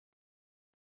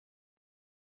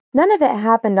None of it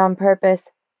happened on purpose.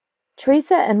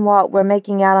 Teresa and Walt were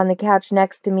making out on the couch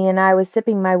next to me, and I was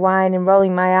sipping my wine and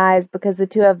rolling my eyes because the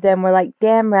two of them were like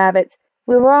damn rabbits.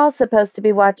 We were all supposed to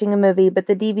be watching a movie, but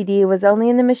the DVD was only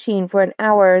in the machine for an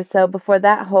hour or so before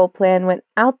that whole plan went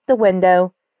out the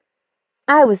window.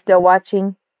 I was still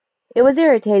watching. It was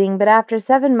irritating, but after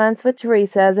 7 months with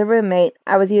Teresa as a roommate,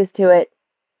 I was used to it.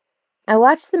 I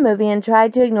watched the movie and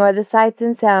tried to ignore the sights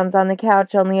and sounds on the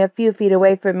couch only a few feet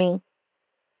away from me.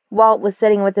 Walt was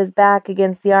sitting with his back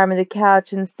against the arm of the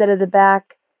couch instead of the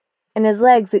back, and his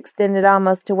legs extended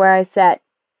almost to where I sat.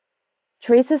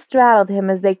 Teresa straddled him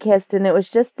as they kissed, and it was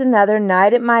just another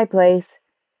night at my place.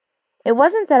 It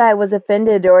wasn't that I was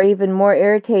offended or even more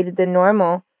irritated than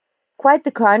normal. Quite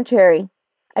the contrary.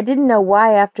 I didn't know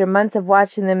why, after months of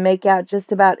watching them make out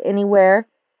just about anywhere,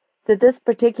 that this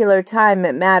particular time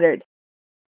it mattered.